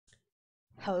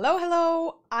Hello,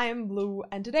 hello, I'm Blue,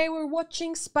 and today we're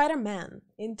watching Spider-Man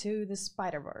Into the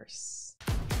Spider-Verse.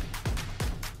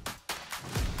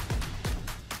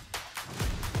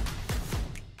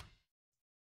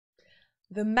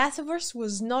 The Metaverse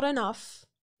was not enough,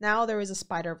 now there is a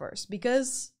Spider-Verse,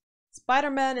 because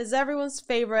Spider-Man is everyone's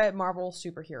favorite Marvel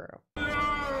superhero.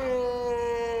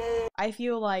 I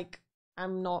feel like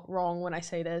I'm not wrong when I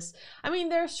say this. I mean,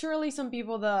 there's surely some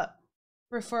people that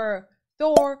prefer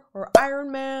Thor or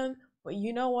Iron Man, but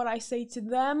you know what I say to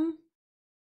them?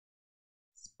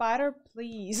 Spider,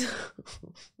 please.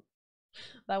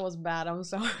 That was bad, I'm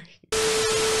sorry.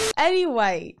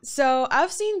 Anyway, so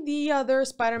I've seen the other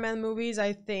Spider-Man movies.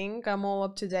 I think I'm all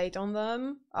up to date on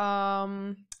them.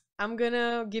 I'm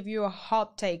gonna give you a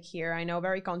hot take here. I know,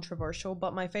 very controversial,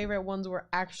 but my favorite ones were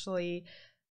actually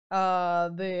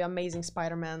the Amazing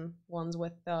Spider-Man ones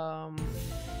with what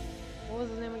was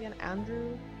his name again?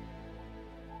 Andrew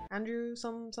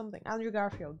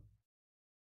Garfield.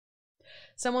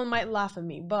 Someone might laugh at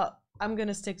me, but I'm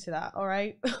gonna stick to that,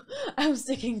 alright? I'm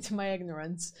sticking to my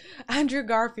ignorance. Andrew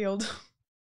Garfield.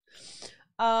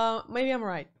 Maybe I'm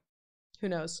right. Who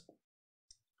knows?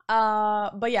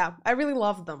 But yeah, I really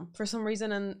love them for some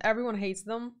reason, and everyone hates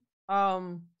them.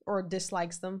 Or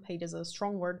dislikes them. Hate is a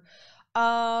strong word.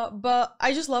 But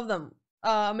I just love them.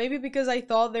 Maybe because I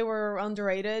thought they were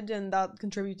underrated and that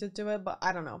contributed to it, but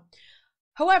I don't know.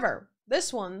 However,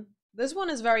 this one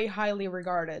is very highly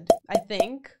regarded, I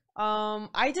think.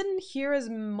 I didn't hear as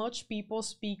much people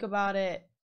speak about it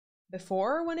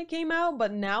before when it came out,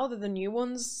 but now that the new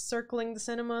one's circling the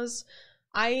cinemas,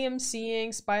 I am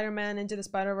seeing Spider-Man Into the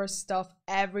Spider-Verse stuff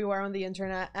everywhere on the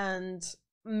internet, and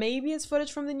maybe it's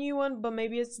footage from the new one, but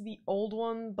maybe it's the old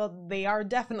one, but they are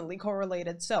definitely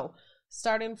correlated. So,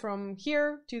 starting from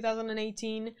here,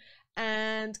 2018,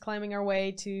 and climbing our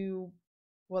way to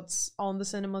what's on the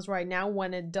cinemas right now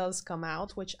when it does come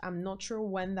out, which I'm not sure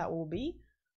when that will be,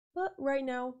 but right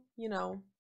now, you know,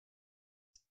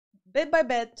 bit by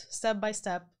bit, step by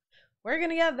step, we're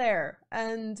gonna get there,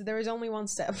 and there is only one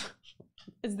step.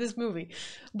 It's this movie.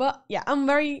 But yeah, I'm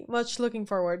very much looking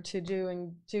forward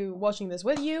to watching this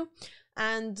with you,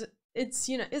 and it's,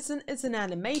 you know, it's an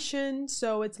animation,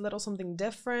 so it's a little something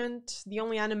different. The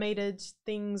only animated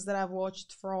things that I've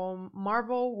watched from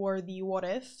Marvel were the What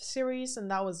If series, and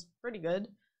that was pretty good.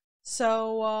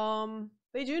 So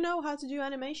they do know how to do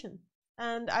animation,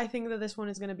 and I think that this one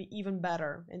is going to be even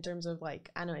better in terms of like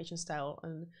animation style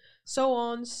and so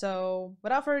on. So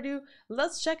without further ado,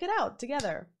 let's check it out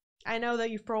together. I know that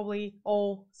you've probably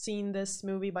all seen this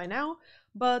movie by now,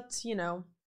 but you know,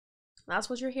 that's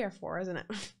what you're here for, isn't it?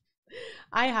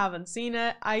 I haven't seen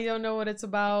it. I don't know what it's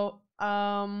about.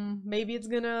 Maybe it's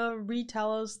gonna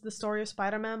retell us the story of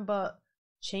Spider-Man, but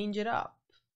change it up.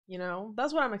 You know,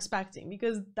 that's what I'm expecting,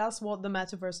 because that's what the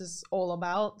metaverse is all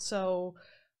about. So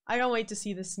I can't wait to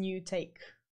see this new take.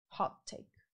 Hot take.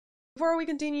 Before we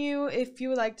continue, if you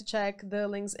would like to check the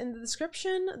links in the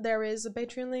description, there is a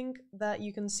Patreon link that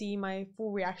you can see my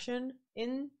full reaction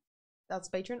in. That's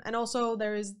Patreon. And also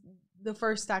there is the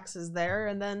first access there,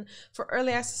 and then for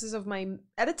early accesses of my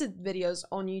edited videos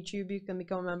on YouTube, you can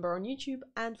become a member on YouTube,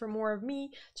 and for more of me,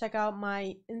 check out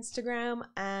my Instagram,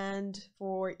 and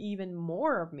for even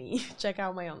more of me, check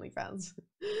out my OnlyFans.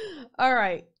 All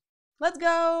right, let's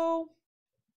go.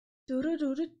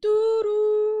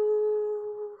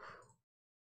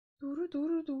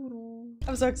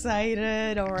 I'm so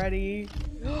excited already.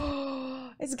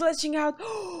 It's glitching out.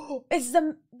 It's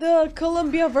the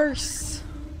Columbia verse.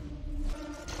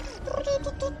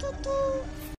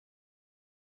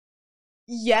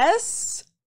 Yes.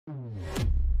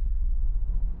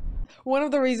 One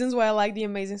of the reasons why I like The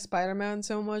Amazing Spider-Man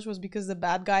so much was because the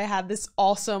bad guy had this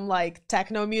awesome like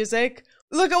techno music.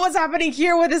 Look at what's happening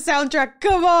here with the soundtrack.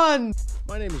 Come on.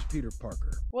 My name is Peter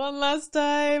Parker. One last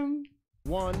time.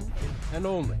 One and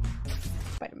only.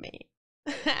 Spider-Man.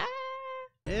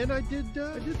 And I did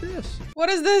this. What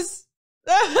is this?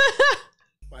 I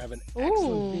have an excellent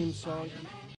Ooh. theme song.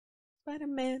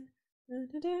 Spider-Man.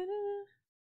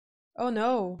 Oh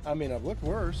no. I mean, I've looked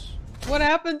worse. What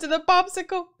happened to the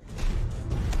popsicle?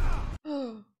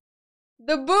 The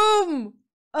boom!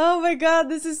 Oh my god,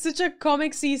 this is such a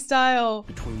comic-y style.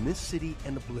 Between this city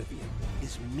and oblivion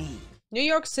is me. New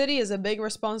York City is a big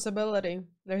responsibility.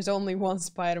 There's only one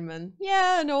Spider-Man.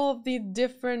 Yeah, and all of the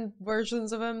different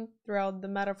versions of him throughout the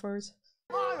metaphors.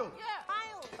 Miles! Yeah,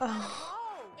 Miles! Oh.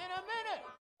 In a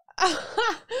minute!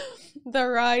 The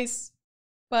rice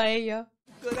paella.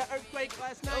 Good that earthquake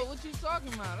last night. Oh, what you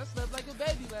talking about? I slept like a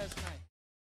baby last night.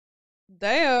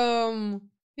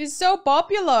 Damn, he's so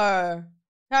popular.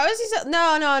 How is he so—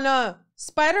 No.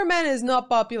 Spider-Man is not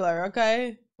popular,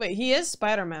 okay? Wait, he is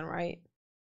Spider-Man, right?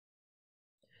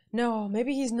 No,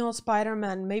 maybe he's not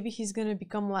Spider-Man. Maybe he's gonna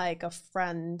become like a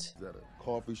friend. Is that a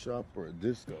coffee shop or a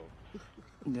disco?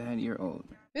 Dad, you're old.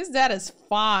 His dad is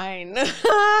fine.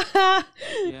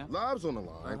 Yeah. Lives on the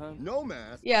line, no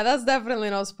mask. Yeah, that's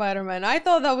definitely not Spider-Man. I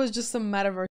thought that was just some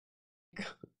metaverse.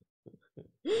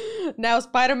 Now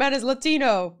Spider-Man is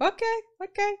Latino. Okay,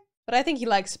 okay. But I think he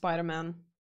likes Spider-Man.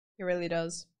 He really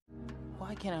does.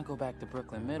 Why can't I go back to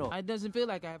Brooklyn Middle? It doesn't feel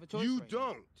like I have a choice. You right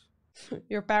now. don't.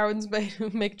 Your parents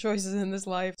make choices in this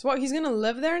life. So what, he's gonna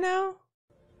live there now?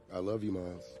 I love you,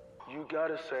 Miles. You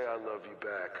gotta say I love you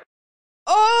back.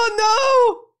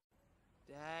 Oh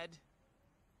Dad,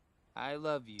 I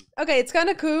love you. no! Okay, it's kind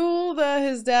of cool that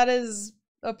his dad is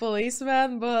a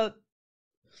policeman, but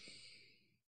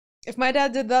if my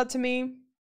dad did that to me,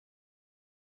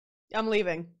 I'm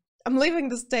leaving. I'm leaving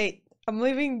the state. I'm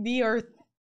leaving the earth.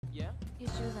 Yeah? Your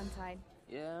shoes untied.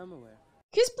 Yeah, I'm aware.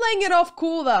 He's playing it off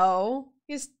cool though.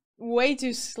 He's way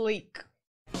too sleek.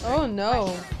 Oh no.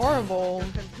 Horrible.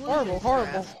 Horrible,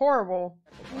 horrible, horrible.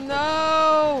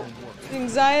 No!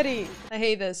 Anxiety. I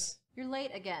hate this. You're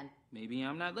late again. Maybe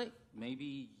I'm not late.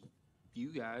 Maybe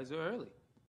you guys are early.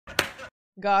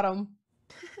 Got him.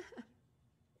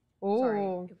 Sorry,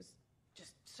 Oh, it was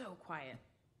just so quiet.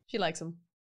 she likes him.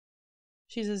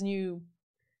 She's his new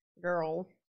girl.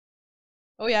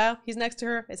 Oh yeah, he's next to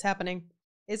her. It's happening.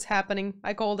 It's happening.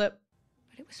 I called it.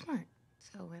 But it was smart,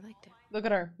 so I liked it. Look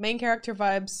at her. Main character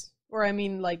vibes. Or I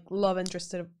mean like love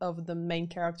interest of the main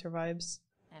character vibes.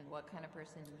 And what kind of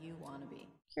person you want to be?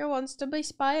 He wants to be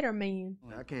Spider-Man.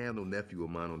 I can't have no nephew of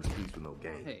mine on the streets with no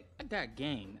game. Hey, I got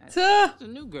game. Tuh. It's a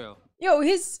new girl. Yo,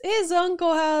 his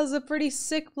uncle has a pretty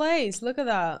sick place. Look at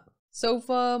that.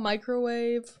 Sofa,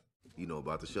 microwave. You know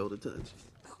about the shoulder touch.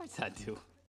 Of course I do.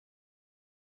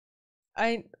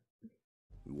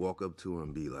 You walk up to her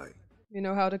and be like, You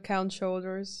know how to count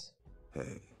shoulders.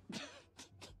 hey.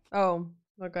 Oh,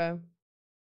 okay.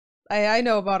 I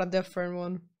know about a different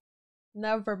one.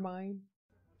 Never mind.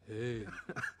 Hey.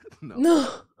 No.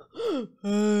 No.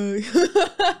 Hey.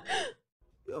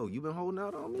 Yo, you been holding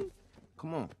out on me?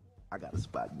 Come on. I got a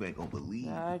spot you ain't gonna believe.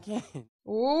 I can't.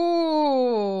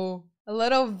 Ooh, a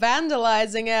little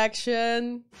vandalizing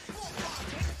action.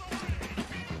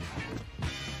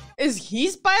 Is he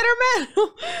Spider-Man?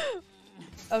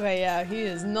 Okay, yeah, he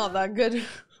is not that good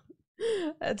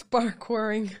at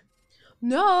parkouring.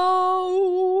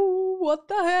 No, what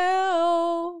the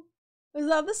hell? Is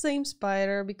that the same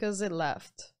spider? Because it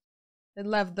left. It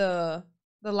left the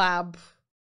lab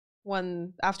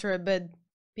when after it bit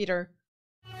Peter.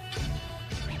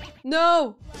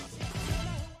 No!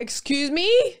 Excuse me?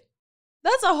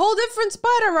 That's a whole different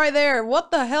spider right there.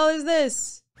 What the hell is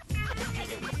this?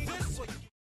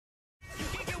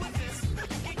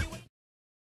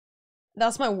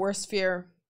 That's my worst fear.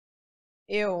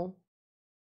 Ew.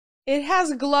 It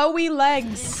has glowy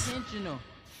legs. Intentional.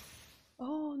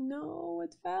 Oh no,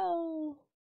 it fell.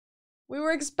 We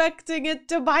were expecting it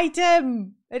to bite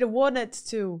him. It wanted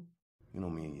to. You know,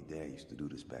 me and your dad used to do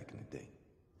this back in the day.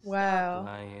 Wow.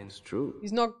 It's true.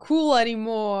 He's not cool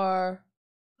anymore.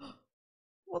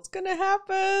 What's gonna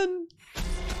happen?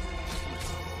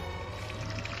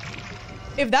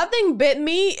 If that thing bit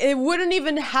me, it wouldn't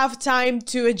even have time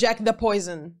to eject the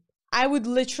poison. I would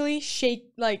literally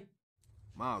shake like...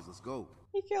 Miles, let's go.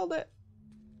 He killed it.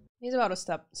 He's about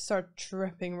to start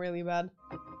tripping really bad.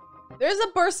 There's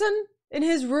a person in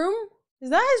his room?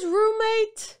 Is that his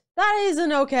roommate? That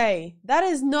isn't okay. That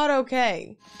is not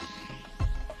okay.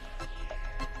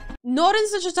 Not in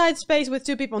such a tight space with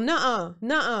two people. Nuh-uh.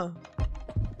 Nuh-uh.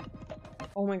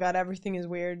 Oh my god, everything is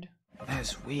weird.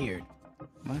 That's weird.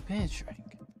 My pants shrank.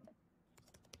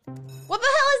 What the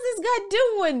hell is this guy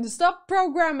doing? Stop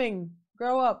programming.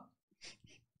 Grow up.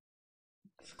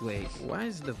 Wait, why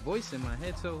is the voice in my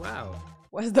head so loud?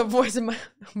 What's the voice of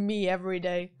me every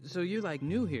day? So you're like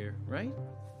new here, right?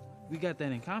 We got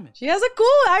that in common. She has a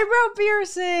cool eyebrow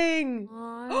piercing.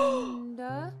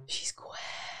 And, She's Gwen.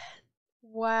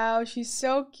 Wow, she's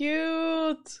so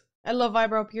cute. I love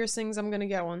eyebrow piercings. I'm gonna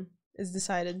get one. It's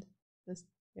decided. This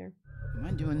here. Am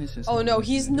I doing this in Oh no,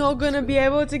 he's not gonna be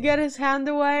able to get his hand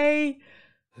away.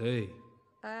 Hey,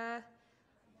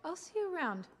 I'll see you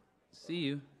around. see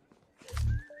you.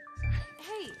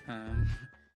 Hey,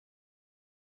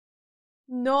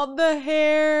 Not the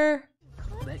hair.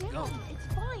 Let go. it's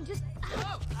fine, just...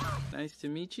 Nice to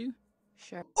meet you.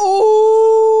 Sure.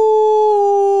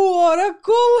 Oh, what a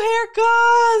cool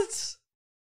haircut!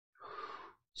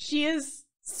 She is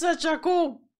such a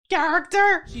cool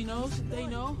character. She knows, they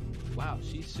know. Wow,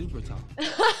 she's super tall.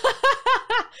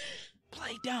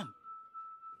 Play dumb.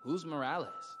 Who's Morales?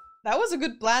 That was a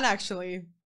good plan, actually.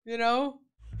 You know?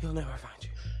 He'll never find you.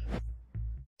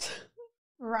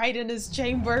 Right in his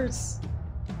chambers.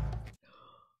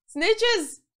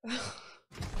 Snitches!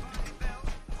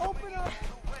 Open up!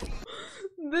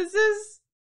 This is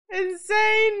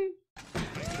insane.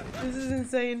 This is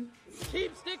insane.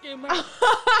 Keep sticking, man.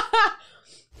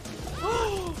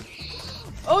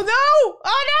 Oh no!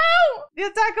 Oh no! The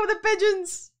attack of the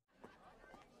pigeons.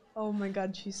 Oh my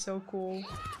god, she's so cool.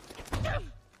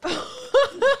 How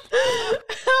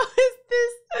is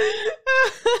this?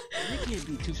 You can't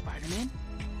be two Spider-Man.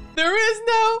 There is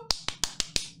no.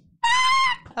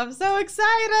 I'm so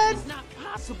excited. It's not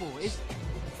possible. It's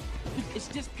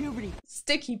just puberty.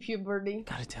 Sticky puberty.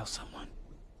 Gotta tell someone.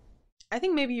 I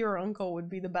think maybe your uncle would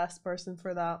be the best person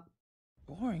for that.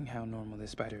 Boring how normal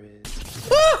this spider is.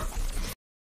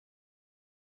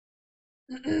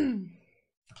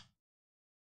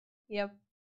 Yep.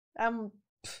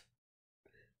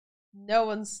 No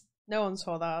one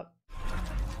saw that.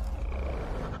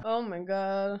 Oh my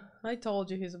god. I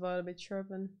told you he's about to be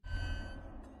tripping.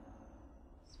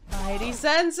 Spidey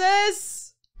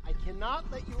senses! I cannot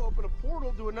let you open a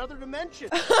portal to another dimension.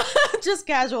 Just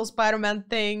casual Spider-Man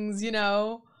things, you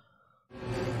know.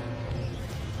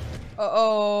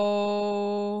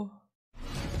 Uh-oh.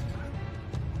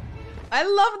 I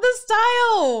love the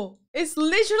style! It's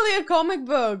literally a comic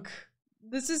book.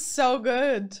 This is so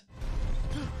good.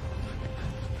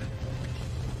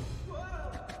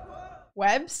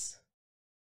 Webs?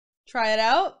 Try it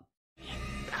out.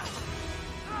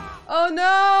 Oh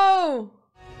no!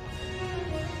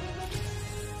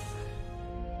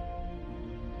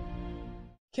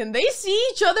 Can they see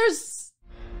each other's?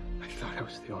 I thought I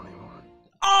was the only one.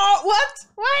 Oh, what?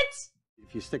 What?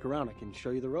 If you stick around, I can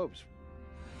show you the ropes.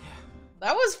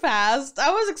 That was fast.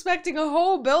 I was expecting a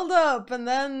whole build-up and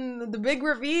then the big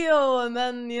reveal and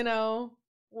then, you know,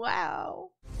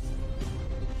 wow.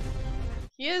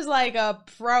 He is like a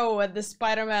pro at this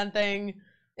Spider-Man thing.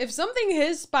 If something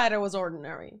his spider was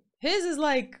ordinary, his is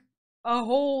like a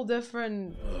whole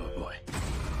different... Oh boy.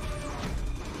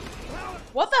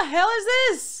 What the hell is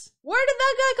this? Where did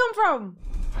that guy come from?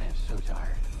 I am so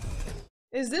tired.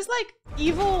 Is this like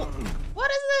evil?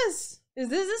 What is this? Is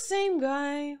this the same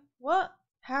guy? What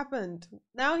happened?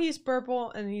 Now he's purple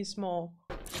and he's small.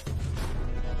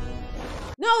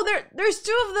 No, there's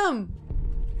two of them.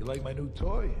 You like my new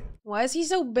toy? Why is he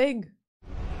so big?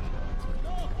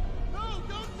 No,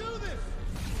 don't do this!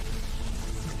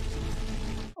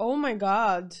 Oh my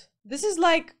god. This is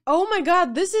like, oh my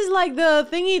god, this is like the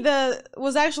thingy that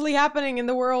was actually happening in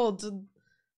the world.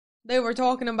 They were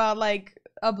talking about like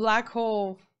a black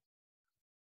hole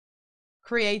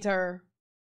creator.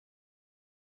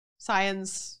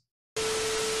 Science.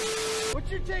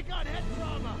 What's your take on head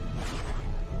trauma?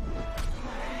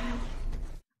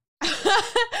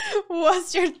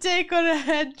 What's your take on a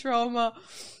head trauma?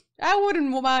 I wouldn't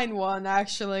mind one,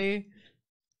 actually.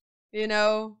 You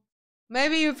know,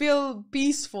 maybe you feel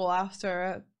peaceful after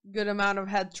a good amount of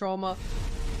head trauma.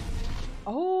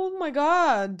 Oh my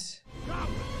god.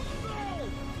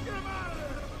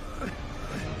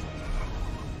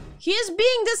 He is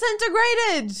being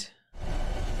disintegrated.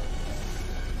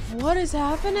 What is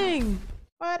happening?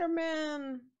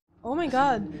 Spider-Man. Oh my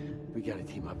god. We gotta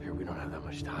team up here. We don't have that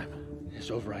much time. This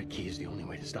override key is the only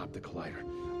way to stop the collider.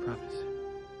 I promise.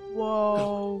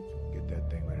 Whoa. Get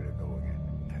that thing ready to go again.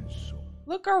 And so.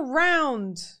 Look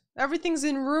around. Everything's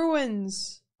in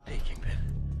ruins. Hey, Kingpin.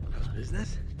 How's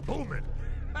business? Booming!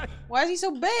 Why is he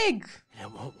so big?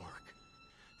 It won't work.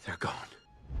 They're gone.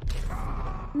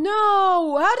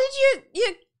 No. How did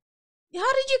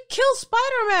you kill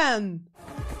Spider-Man?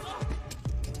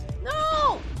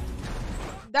 No.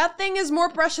 That thing is more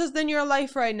precious than your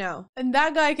life right now. And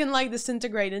that guy can like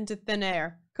disintegrate into thin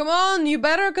air. Come on, you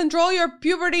better control your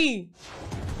puberty.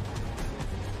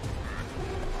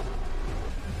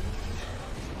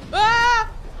 Ah!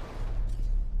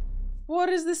 What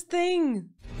is this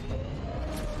thing?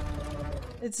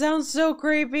 It sounds so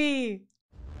creepy.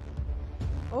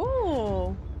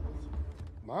 Oh.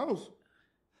 Miles?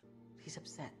 He's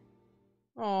upset.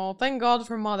 Oh, thank God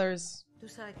for mothers. Tú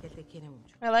sabes que él te quiere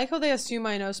mucho. I like how they assume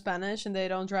I know Spanish and they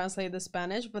don't translate the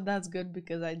Spanish, but that's good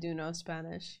because I do know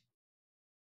Spanish.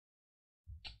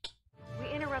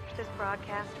 We interrupt this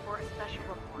broadcast for a special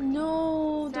report.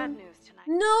 No. Sad don't- news tonight.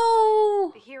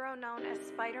 No. The hero known as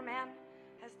Spider-Man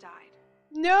has died.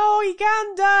 No, he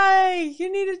can't die. He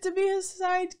needed to be his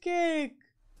sidekick.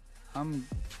 I'm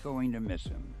going to miss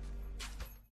him.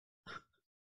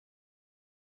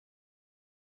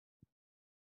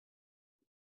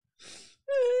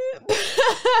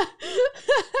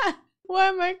 Why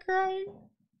am I crying?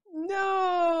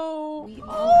 No. We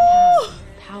all have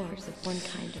powers of one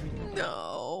kind or another.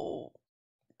 No.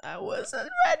 I wasn't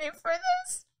ready for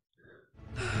this.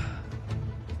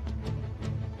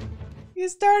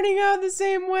 He's starting out the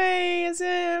same way as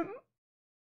him.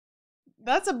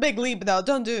 That's a big leap though.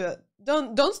 Don't do it.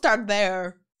 Don't start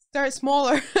there. Start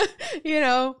smaller. You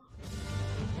know.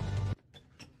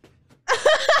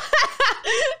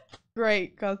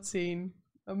 Great cutscene.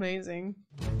 Amazing.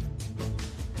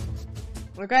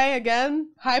 Okay, again,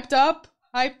 hyped up.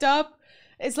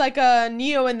 It's like a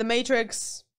Neo in the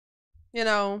Matrix, you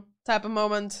know, type of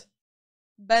moment.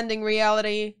 Bending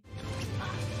reality.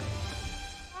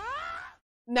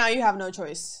 Now you have no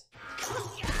choice.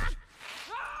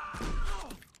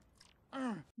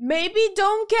 Maybe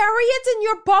don't carry it in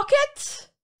your pocket?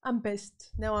 I'm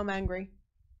pissed. Now I'm angry.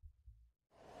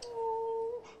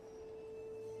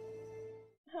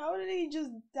 How did he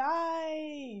just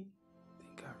die? I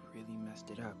think I really messed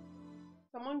it up.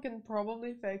 Someone can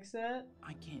probably fix it.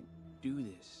 I can't do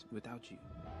this without you.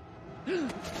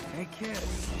 Hey, kid.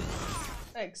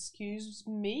 Excuse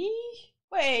me?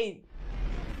 Wait,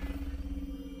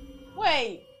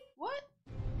 what?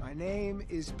 My name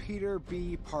is Peter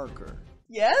B. Parker.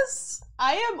 Yes?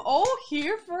 I am all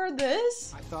here for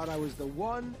this? I thought I was the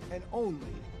one and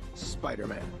only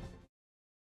Spider-Man.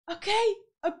 Okay.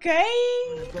 When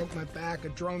I broke my back, a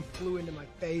drone flew into my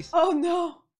face. Oh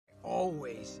no.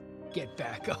 Always get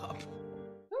back up.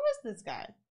 Who is this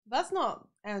guy? That's not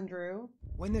Andrew.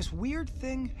 When this weird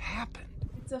thing happened.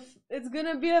 It's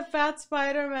gonna be a fat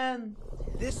Spider-Man.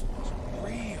 This was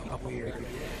real weird.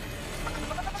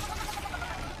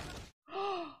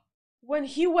 When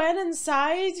he went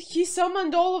inside, he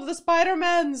summoned all of the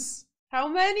Spider-Mans. How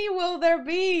many will there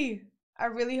be? I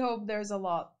really hope there's a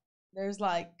lot. There's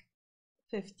like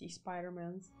 50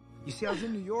 Spider-Mans. You see, I was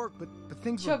in New York, but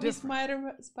things were Chubby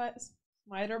different.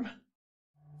 Spider-Man.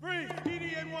 Freeze!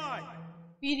 PDNY!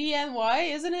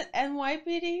 PDNY? Isn't it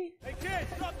NYPD? Hey kids,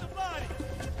 drop the body!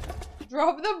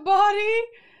 Drop the body?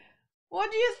 What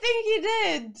do you think he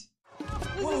did?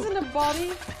 This isn't a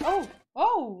body.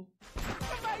 Oh!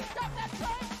 Somebody stop that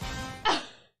train!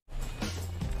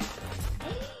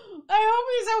 I hope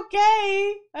he's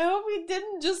okay. I hope he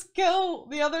didn't just kill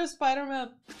the other Spider-Man.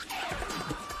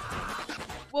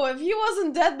 Well, if he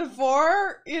wasn't dead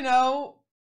before, you know,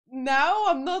 now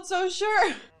I'm not so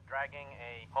sure. Dragging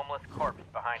a homeless corpse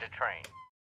behind a train.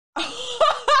 A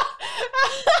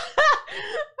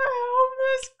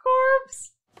homeless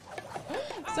corpse.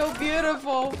 So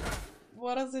beautiful.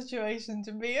 What a situation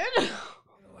to be in.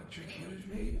 Electrocuted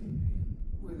me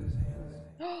with his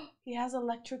hands. He has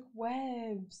electric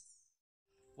webs.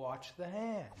 Watch the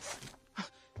hands.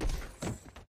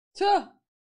 Tuh.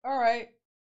 All right.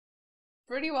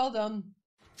 Pretty well done.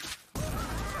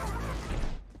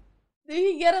 Did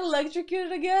he get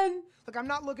electrocuted again? Look, I'm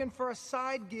not looking for a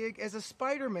side gig as a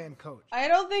Spider-Man coach. I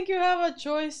don't think you have a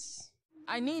choice.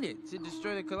 I need it to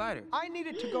destroy the collider. I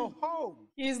needed to go home.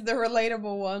 He's the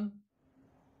relatable one.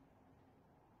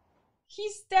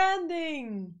 He's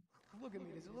standing. Look at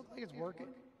me. Does it look like it's working?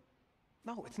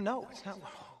 No, it's not.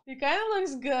 He kind of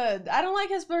looks good. I don't like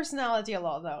his personality a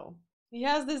lot, though. He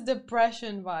has this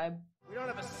depression vibe. We don't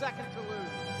have a second to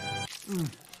lose.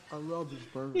 I love this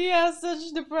bird. He has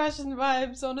such depression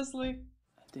vibes, honestly.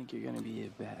 I think you're gonna be a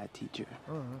bad teacher.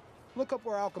 Look up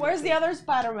where Alchemy. Where's the other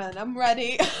Spider-Man? I'm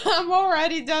ready. I'm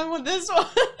already done with this one.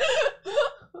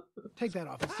 Take that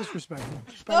off. It's disrespectful.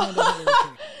 Spider-Man doesn't really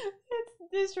take.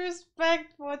 It's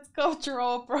disrespectful. It's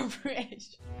cultural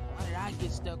appropriation. Why did I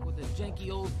get stuck with a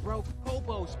janky old broke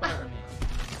hobo Spider-Man?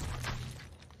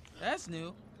 That's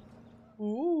new.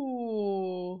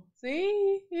 Ooh.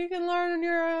 See? You can learn on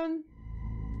your own.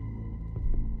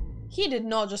 He did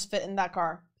not just fit in that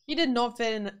car. He did not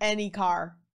fit in any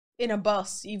car. In a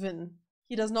bus, even.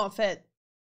 He does not fit.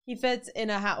 He fits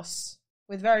in a house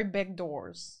with very big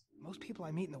doors. Most people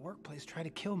I meet in the workplace try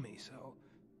to kill me, so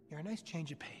you're a nice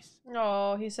change of pace.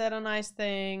 Oh, he said a nice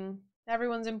thing.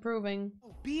 Everyone's improving.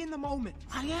 Oh, be in the moment.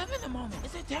 I am in the moment.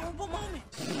 It's a terrible moment.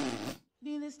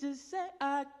 Needless to say,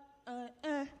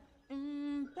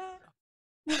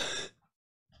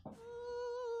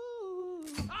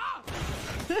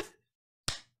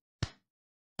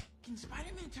 Can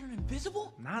Spider-Man turn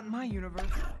invisible? Not in my universe.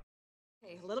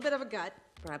 Hey, a little bit of a gut,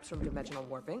 perhaps from conventional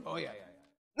warping. Oh, yeah.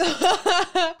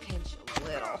 Pinch a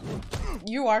little.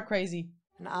 You are crazy.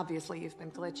 And obviously you've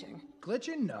been glitching.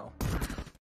 Glitching? No.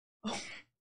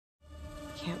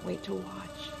 Can't wait to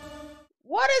watch.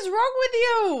 What is wrong with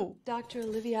you? Dr.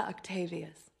 Olivia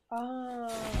Octavius. Oh.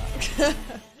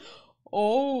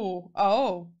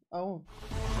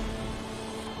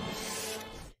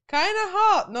 Kinda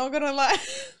hot, not gonna lie.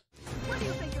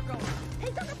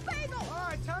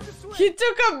 He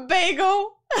took a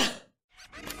bagel.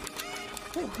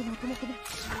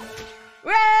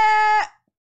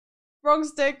 Wrong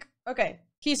stick. Okay.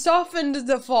 He softened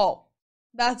the fall.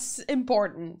 That's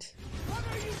important.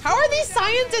 How are these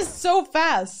scientists so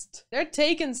fast? They're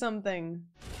taking something.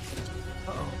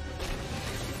 Uh-oh.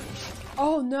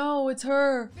 Oh no, it's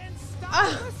her. Then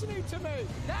stop listening to me.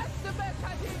 That's the best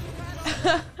idea you've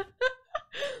had.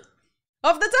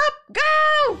 Off the top,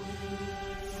 go!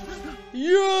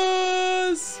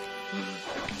 Yes!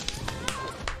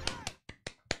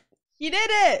 He did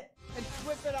it! And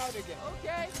flip it out again.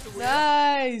 Okay.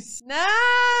 Nice!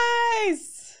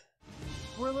 Nice!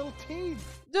 We're a little team.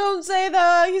 Don't say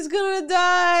that! He's gonna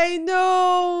die!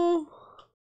 No!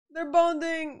 They're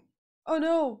bonding! Oh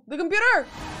no! The computer!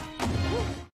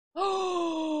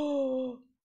 Oh!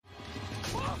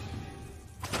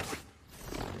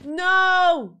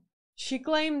 No! She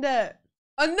claimed it.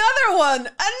 Another one!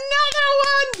 Another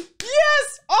one!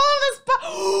 Yes! All this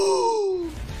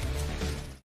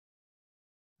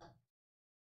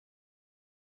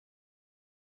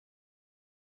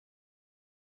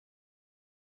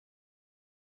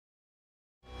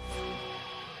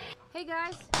Hey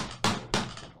guys.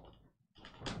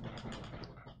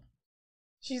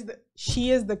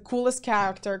 She is the coolest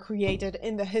character created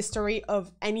in the history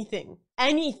of anything.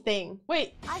 Anything.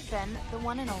 Wait. I've been the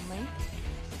one and only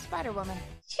Spider-Woman.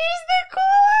 She's the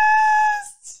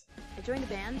coolest! I joined a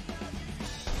band.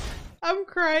 I'm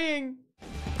crying.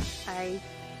 I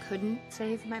couldn't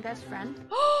save my best friend.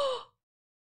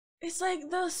 It's like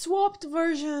the swapped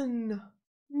version.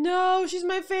 No, she's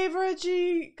my favorite.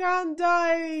 She can't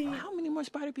die. How many more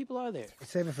spider people are there?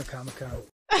 Save it for Comic-Con.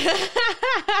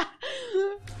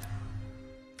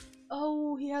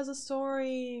 Oh, he has a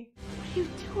story. What are you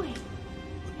doing?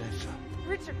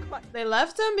 Richard, come on. They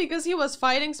left him because he was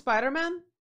fighting Spider-Man?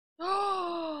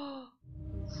 Oh,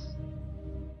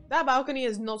 that balcony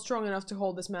is not strong enough to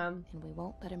hold this man. And we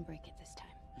won't let him break it this time.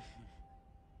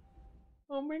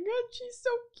 Oh my god, she's so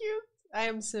cute. I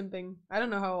am simping. I don't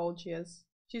know how old she is.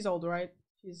 She's old, right?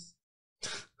 She's...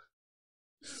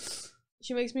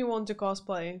 She makes me want to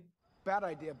cosplay. Bad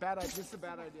idea. Bad idea. This is a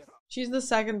bad idea. She's the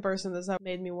second person that's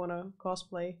made me want to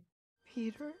cosplay.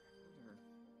 Peter?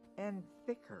 And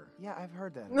thicker. Yeah, I've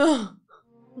heard that.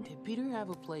 Did Peter have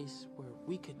a place where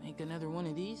we could make another one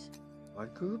of these? A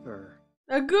goober.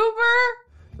 A goober?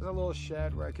 There's a little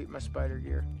shed where I keep my spider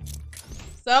gear.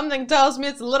 Something tells me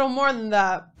it's a little more than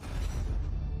that.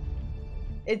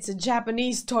 It's a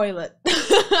Japanese toilet.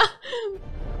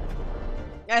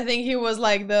 I think he was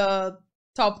like the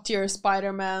top tier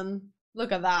Spider-Man.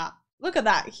 Look at that. Look at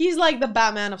that. He's like the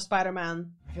Batman of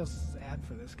Spider-Man. I feel sad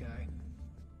for this guy.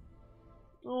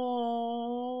 Oh.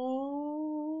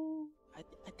 I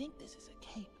think this is a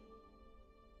cape.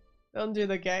 Don't do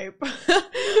the cape.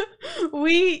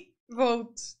 We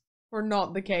vote for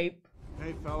not the cape.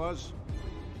 Hey, fellas.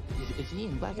 Is he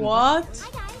in black and What? white?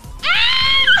 Hi guys.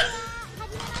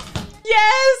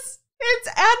 Yes! It's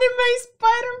anime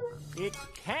Spider-Man. It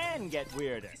can get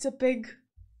weirder. It's a pig.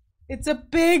 It's a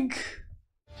pig.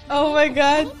 Oh my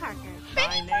god.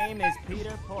 My name is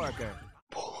Peter Porker.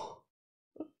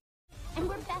 And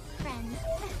we're best friends.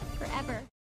 Forever.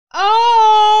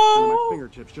 Oh! My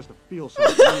fingertips just to feel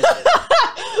something.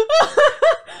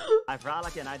 I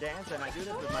frolic and I dance and I do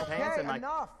this with my pants and my...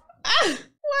 enough! Why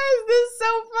is this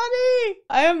so funny?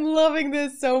 I am loving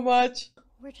this so much.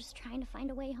 We're just trying to find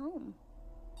a way home.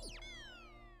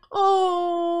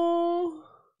 Oh.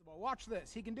 Well, watch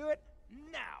this. He can do it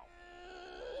now.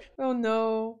 Oh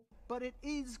no. But it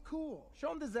is cool.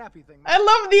 Show him the zappy thing. I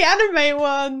love the anime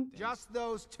one. Just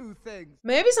those two things.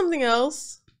 Maybe something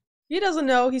else. He doesn't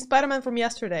know. He's Spider-Man from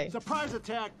yesterday. Surprise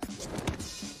attack!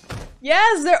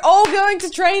 Yes, they're all going to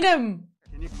train him.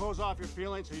 Can you close off your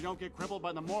feelings so you don't get crippled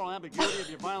by the moral ambiguity of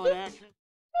your violent action?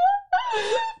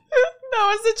 That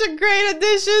was such a great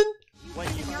addition. When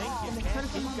you think you can,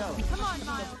 keep going. Come on,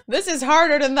 Miles. This is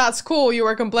harder than that school you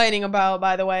were complaining about,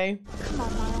 by the way. Come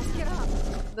on, Miles. Get up.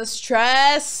 The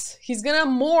stress. He's gonna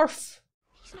morph.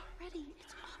 He's not ready.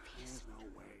 It's obvious. No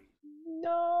way.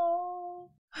 No.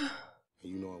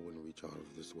 You know I wouldn't reach out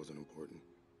if this wasn't important.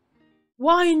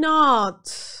 Why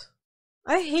not?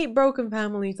 I hate broken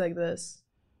families like this.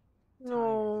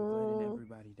 No.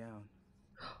 Everybody down.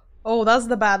 Oh, that's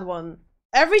the bad one.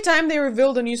 Every time they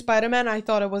revealed a new Spider-Man, I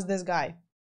thought it was this guy.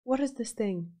 What is this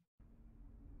thing?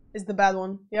 It's the bad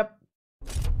one. Yep.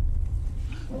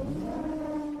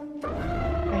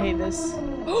 I hate this.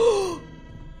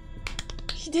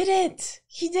 He did it!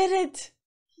 He did it!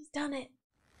 He's done it.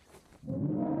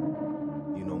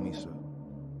 You know me, sir.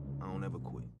 I don't ever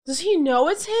quit. Does he know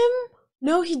it's him?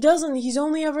 No, he doesn't. He's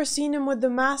only ever seen him with the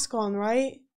mask on,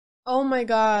 right? Oh my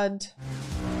god.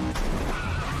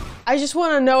 I just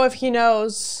want to know if he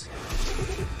knows.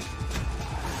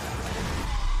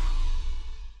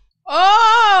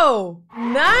 Oh!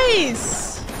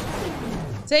 Nice!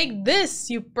 Take this,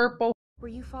 you purple. Were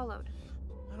you followed?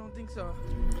 I don't think so.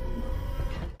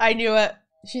 I knew it.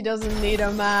 She doesn't need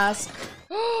a mask.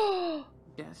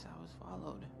 Guess I was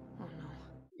followed. Oh no.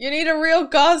 You need a real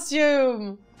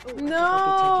costume.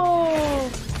 No.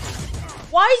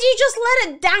 Why did you just let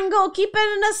it dangle? Keep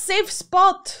it in a safe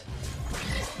spot.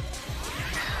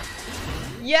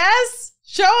 Yes.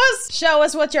 Show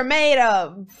us what you're made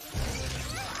of.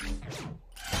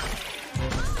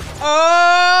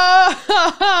 Oh.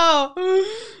 Ah!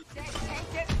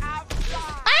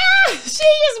 She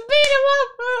just beat him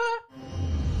up.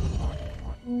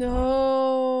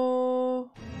 No.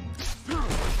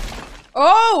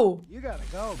 Oh! You gotta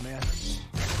go, man.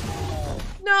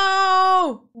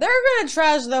 No! They're gonna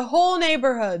trash the whole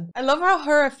neighborhood. I love how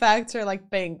her effects are like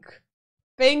pink.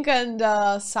 Pink and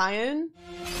cyan.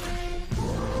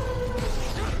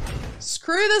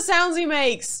 Screw the sounds he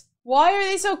makes. Why are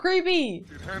they so creepy?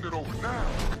 Hand it over now.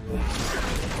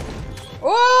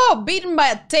 Oh! Beaten by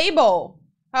a table.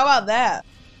 How about that?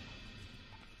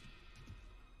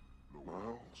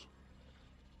 Miles,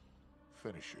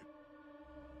 finish it.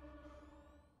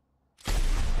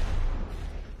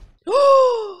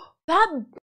 Oh, that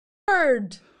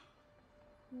bird!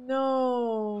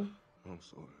 No. I'm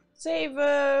sorry. Save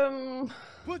him.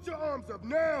 Put your arms up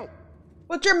now.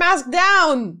 Put your mask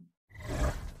down.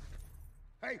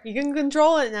 Hey. You can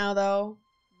control it now, though.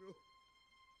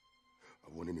 I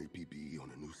want any PPE on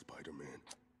the new Spider-Man.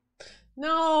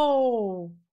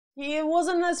 No. It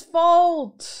wasn't his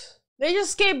fault. They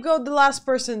just scapegoat the last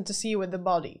person to see with the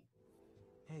body.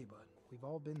 Hey, bud. We've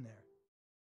all been there.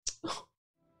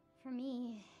 For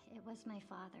me, it was my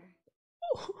father.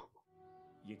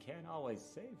 You can't always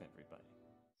save everybody.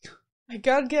 I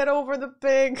can't get over the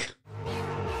pig.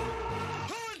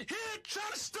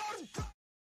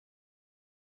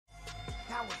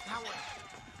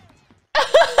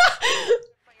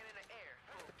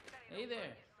 Hey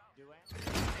there.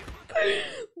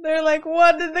 They're like,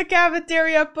 what did the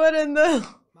cafeteria put in the...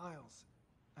 Miles,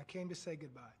 I came to say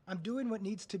goodbye. I'm doing what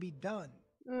needs to be done.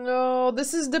 No,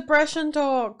 this is depression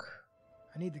talk.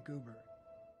 I need the goober.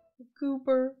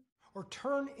 Goober. Or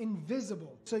turn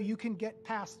invisible so you can get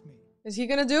past me. Is he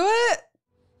gonna do it?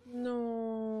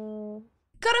 No.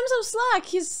 Cut him some slack.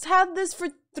 He's had this for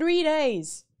 3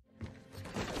 days.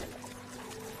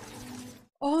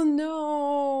 Oh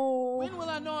no. When will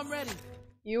I know I'm ready?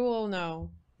 You will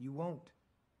know. You won't.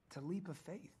 It's a leap of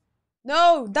faith.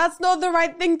 No, that's not the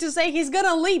right thing to say. He's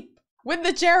gonna leap with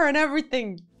the chair and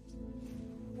everything.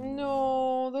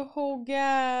 No, the whole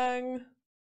gang.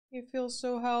 He feels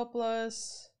so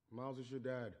helpless. Miles is your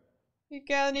dad. He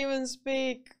can't even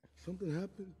speak. Something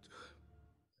happened.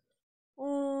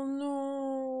 Oh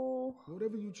no.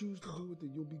 Whatever you choose to do with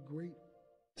it, you'll be great.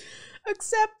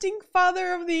 Accepting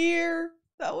Father of the Year.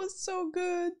 That was so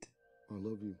good. I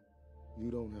love you. You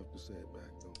don't have to say it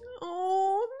back, though.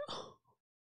 Oh no.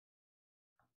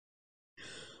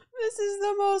 This is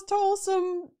the most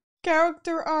wholesome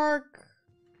character arc.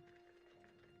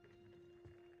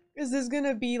 Is this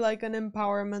gonna be like an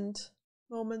empowerment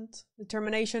moment?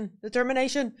 Determination.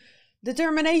 Determination.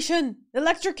 Determination.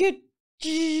 Electrocute.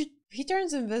 If he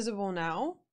turns invisible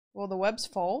now, will the webs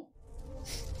fall?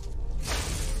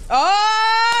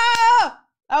 Oh!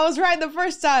 I was right the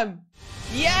first time.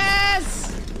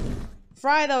 Yes!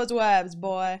 Fry those webs,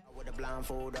 boy.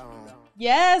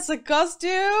 Yes, a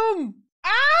costume.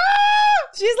 Ah!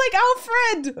 She's like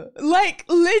Alfred. Like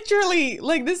literally.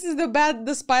 Like this is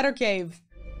the spider cave.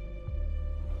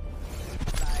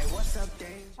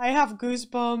 I have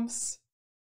goosebumps.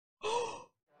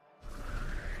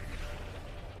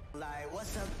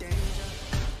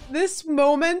 This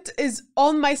moment is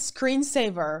on my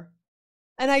screensaver.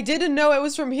 And I didn't know it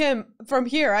was from here.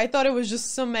 I thought it was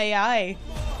just some AI.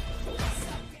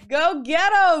 Go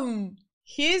get him!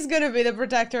 He's gonna be the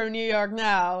protector of New York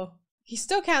now. He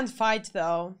still can't fight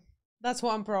though. That's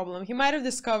one problem. He might have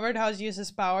discovered how to use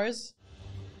his powers.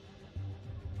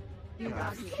 You're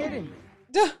not kidding me.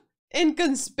 Duh!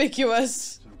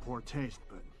 Inconspicuous. It's in poor taste,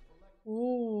 but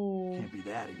ooh. Can't be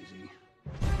that easy.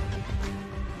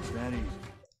 It's that easy.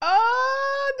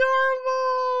 Oh,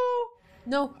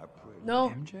 adorable! No. No.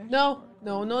 MJ? No.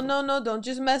 No, no, no, no. Don't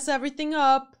just mess everything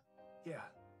up. Yeah.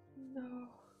 No.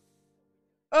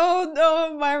 Oh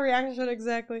no, my reaction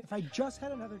exactly. If I just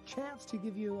had another chance to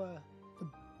give you the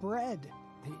bread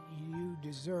that you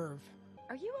deserve.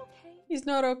 Are you okay? He's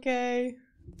not okay.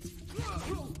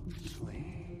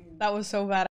 That was so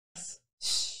badass.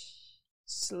 Shh.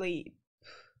 Sleep.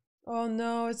 Oh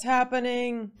no, it's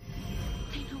happening.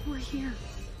 They know we're here.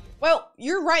 Well,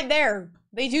 you're right there.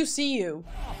 They do see you.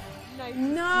 Nice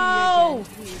No! to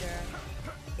see you again,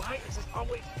 Peter. Why is this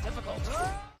always difficult?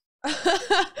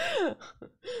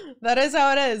 That is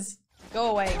how it is.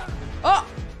 Go away. Oh!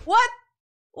 What?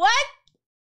 What?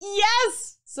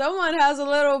 Yes! Someone has a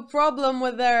little problem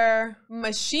with their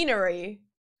machinery.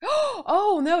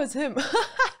 Oh, no, it's him.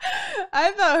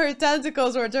 I thought her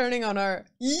tentacles were turning on her.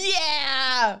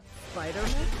 Yeah!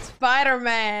 Spider-Man?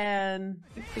 Spider-Man!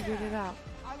 We figured it out.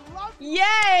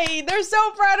 Yay! They're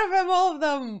so proud of him, all of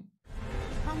them.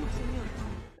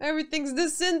 Everything's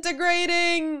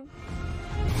disintegrating.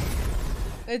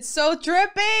 It's so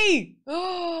trippy.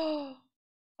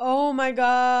 Oh my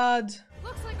god.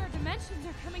 Looks like our dimensions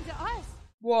are coming to us.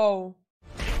 Whoa.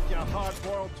 You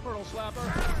hard-boiled turtle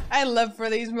slapper. I live for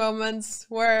these moments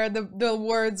where the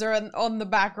words are on the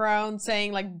background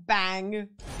saying like bang.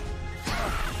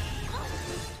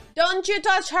 Don't you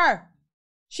touch her.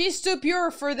 She's too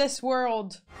pure for this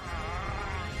world.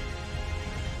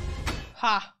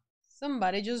 Ha.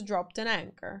 Somebody just dropped an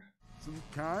anchor. Some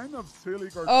kind of silly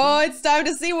cartoon. Oh, it's time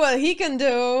to see what he can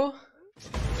do.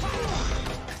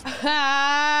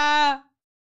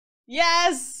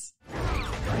 Yes!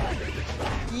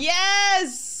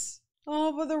 Yes!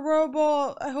 Oh, but the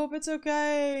robot. I hope it's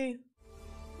okay.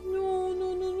 No, no,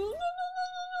 no, no, no, no, no, no,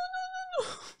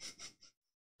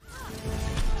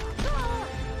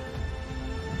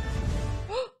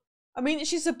 no. I mean,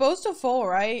 she's supposed to fall,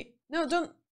 right? No,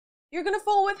 don't. You're gonna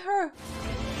fall with her.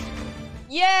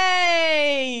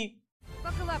 Yay!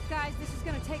 Buckle up, guys. This is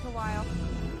gonna take a while.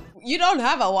 You don't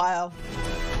have a while.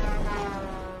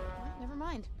 Never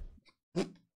mind.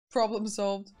 Problem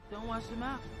solved. Don't wash the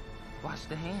mouth. Wash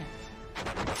the hands.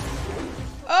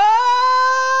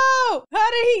 Oh!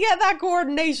 How did he get that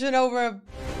coordination over?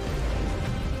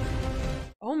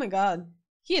 Oh my god.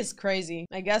 He is crazy.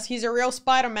 I guess he's a real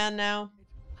Spider-Man now.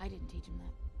 I didn't teach him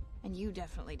that. And you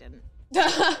definitely didn't.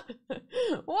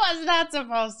 What's that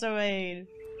supposed to mean?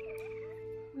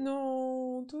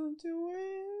 No, don't do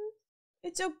it.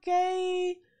 It's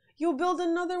okay. You'll build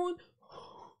another one.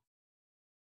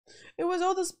 It was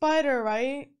all the spider,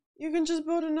 right? You can just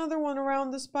build another one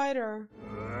around the spider.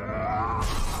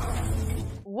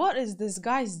 What is this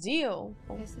guy's deal?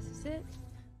 I guess this is it.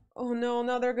 Oh no,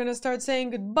 now they're gonna start saying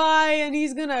goodbye and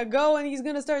he's gonna go and he's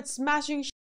gonna start smashing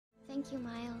shit. Thank you,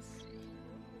 Miles.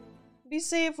 Be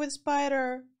safe with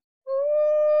Spider.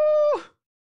 Ooh.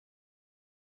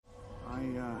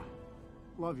 I,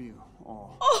 love you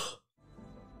all. Oh.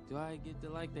 Do I get to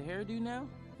like the hairdo now?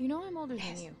 You know I'm older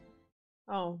than you.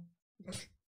 Oh.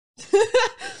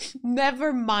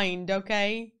 Never mind,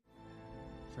 okay?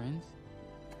 Friends?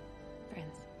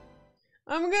 Friends.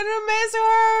 I'm gonna miss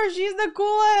her! She's the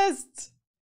coolest!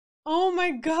 Oh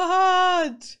my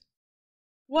god!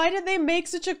 Why did they make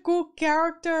such a cool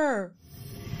character?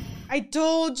 I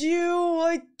told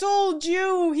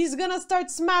you! He's gonna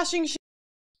start smashing shit.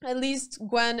 At least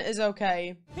Gwen is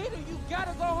okay. Peter, you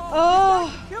gotta go home.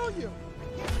 Oh! Kill you.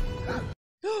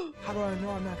 How do I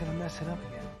know I'm not gonna mess it up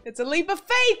again? It's a leap of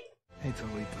faith! It's a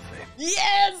leap of faith.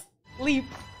 Yes! Leap.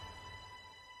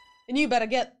 And you better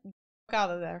get out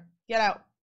of there. Get out.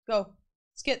 Go.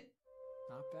 Skit.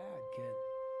 Not bad, kid.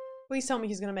 Please tell me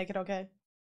he's gonna make it okay.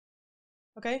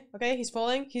 Okay, okay, he's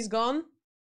falling. He's gone.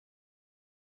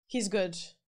 He's good.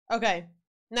 Okay.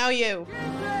 Now you.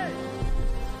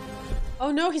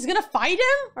 Oh no, he's gonna fight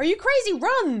him? Are you crazy?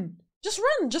 Run! Just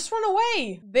run! Just run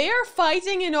away! They are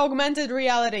fighting in augmented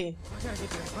reality. Not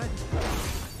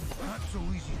so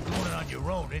easy doing it on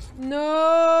your own, is it?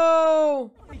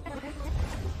 No! What?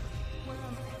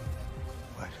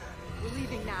 We're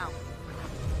leaving now.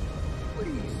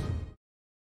 Please.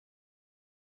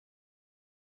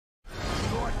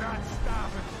 You're not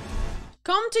stopping.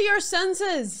 Come to your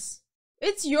senses!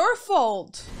 It's your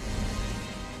fault!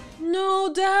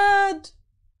 No, Dad!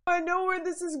 I know where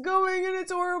this is going and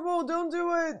it's horrible. Don't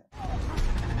do it.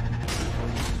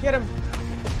 Get him.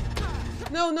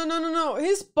 No, no, no, no, no.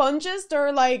 His punches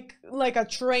are like a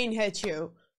train hit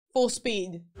you. Full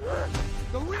speed.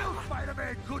 The real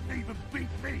Spider-Man couldn't even beat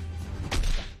me.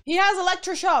 He has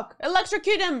electroshock.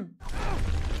 Electrocute him.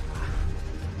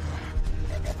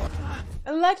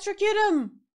 Electrocute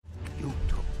him. You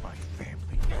took my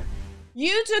family.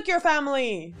 You took your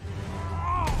family.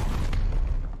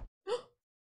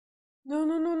 No,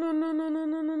 no, no, no, no, no, no,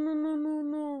 no, no, no, no, no,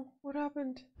 no. What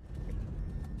happened? Get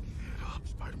up,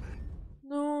 Spider-Man.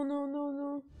 No, no, no,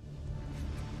 no.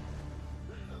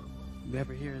 You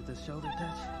ever hear the shoulder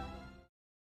touch?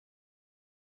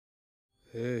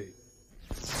 Hey.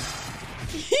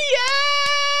 Yes!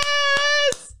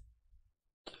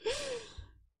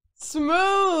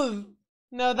 Smooth.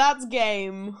 No, that's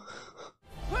game.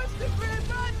 Push the green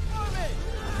button for me!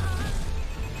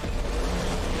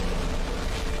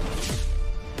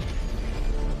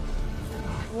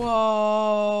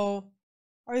 Whoa.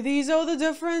 Are these all the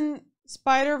different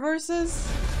Spider-Verses?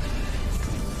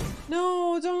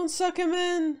 No, don't suck him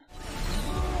in.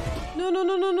 No, no,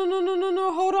 no, no, no, no, no, no,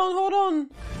 no. Hold on, hold on.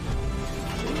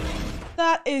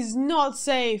 That is not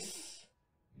safe.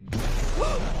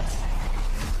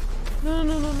 No, no,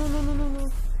 no, no, no, no, no,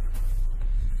 no.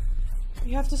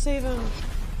 You have to save him.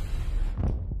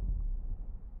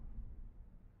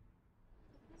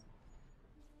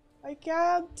 I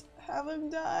can't have him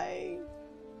die.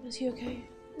 Is he okay?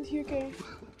 Is he okay?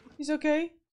 He's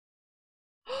okay?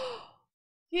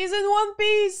 He's in one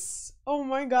piece! Oh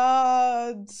my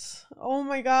god. Oh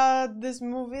my god. This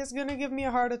movie is gonna give me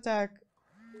a heart attack.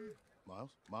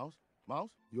 Miles?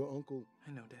 Your uncle?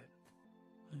 I know, Dad.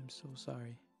 I'm so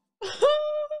sorry.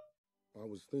 I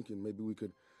was thinking maybe we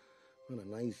could run a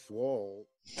nice wall.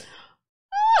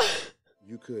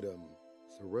 You could,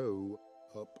 throw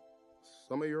up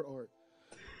some of your art.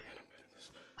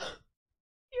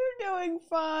 You're doing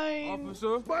fine.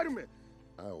 Officer? Spider-Man!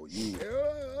 Oh, you.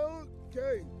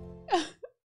 Okay.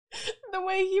 The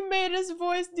way he made his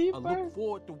voice deeper. I look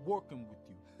forward to working with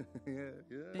you. Yeah.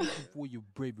 Thank you for your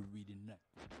bravery tonight.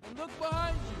 And look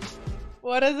behind you.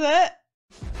 What is it?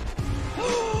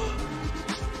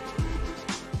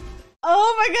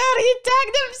 Oh my god, he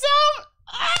tagged himself!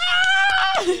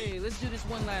 Ah! Hey, let's do this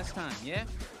one last time, yeah?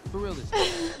 For real this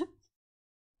time.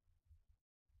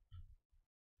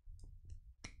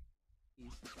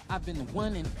 I've been the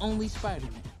one and only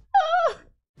Spider-Man.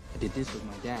 I did this with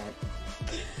my dad.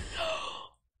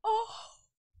 Oh.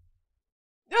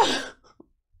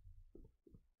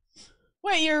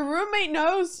 Wait, your roommate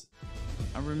knows?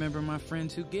 I remember my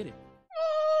friends who get it.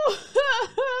 Oh.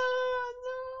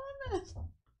 No.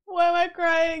 Why am I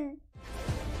crying?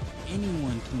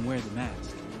 Anyone can wear the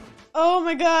mask. Oh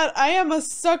my god, I am a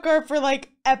sucker for like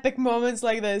epic moments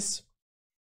like this.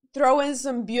 Throw in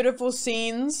some beautiful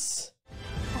scenes.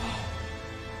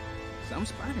 I'm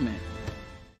Spider-Man.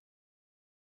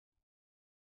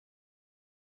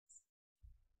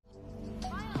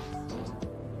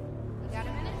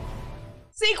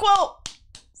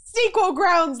 Sequel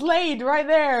grounds laid right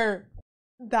there.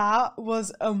 That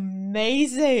was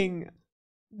amazing.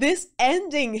 This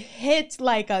ending hit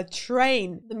like a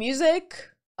train. The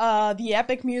music, the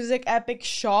epic music, epic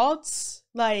shots,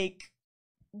 like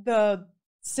the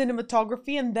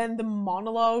cinematography, and then the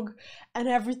monologue and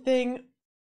everything.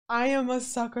 I am a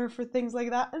sucker for things like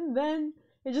that. And then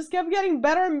it just kept getting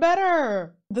better and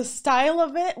better. The style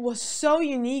of it was so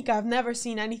unique. I've never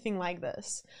seen anything like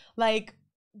this. Like,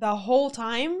 the whole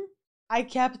time, I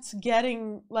kept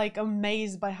getting, like,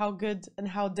 amazed by how good and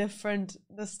how different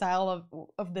the style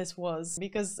of this was.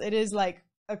 Because it is, like,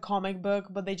 a comic book,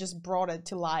 but they just brought it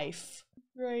to life.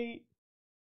 Right.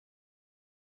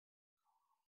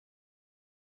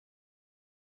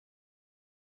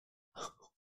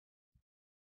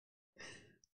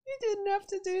 You didn't have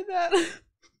to do that.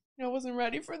 I wasn't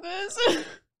ready for this.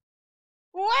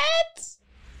 What?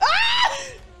 Ah!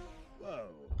 Whoa.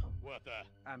 What the?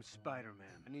 I'm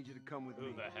Spider-Man. I need you to come with me.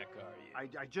 Who the heck are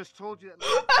you? I just told you that. I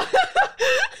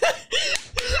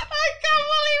can't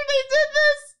believe they did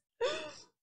this.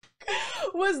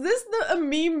 Was this a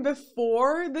meme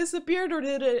before this appeared, or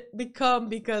did it become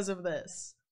because of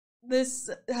this? This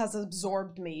has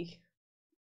absorbed me.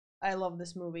 I love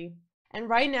this movie. And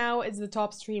right now, it's the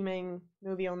top streaming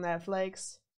movie on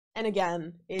Netflix. And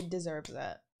again, it deserves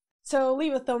it. So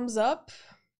leave a thumbs up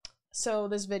so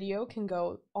this video can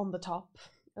go on the top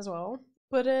as well.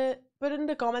 Put it in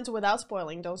the comments without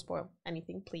spoiling. Don't spoil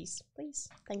anything, please. Please.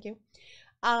 Thank you.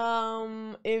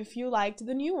 If you liked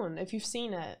the new one, if you've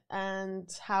seen it, and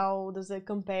how does it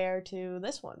compare to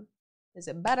this one? Is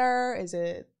it better? Is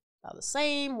it about the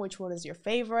same? Which one is your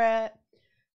favorite?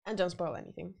 And don't spoil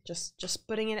anything. Just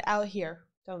putting it out here.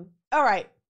 Don't. All right.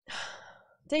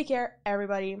 Take care,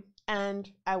 everybody, and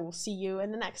I will see you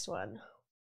in the next one.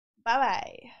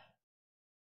 Bye-bye.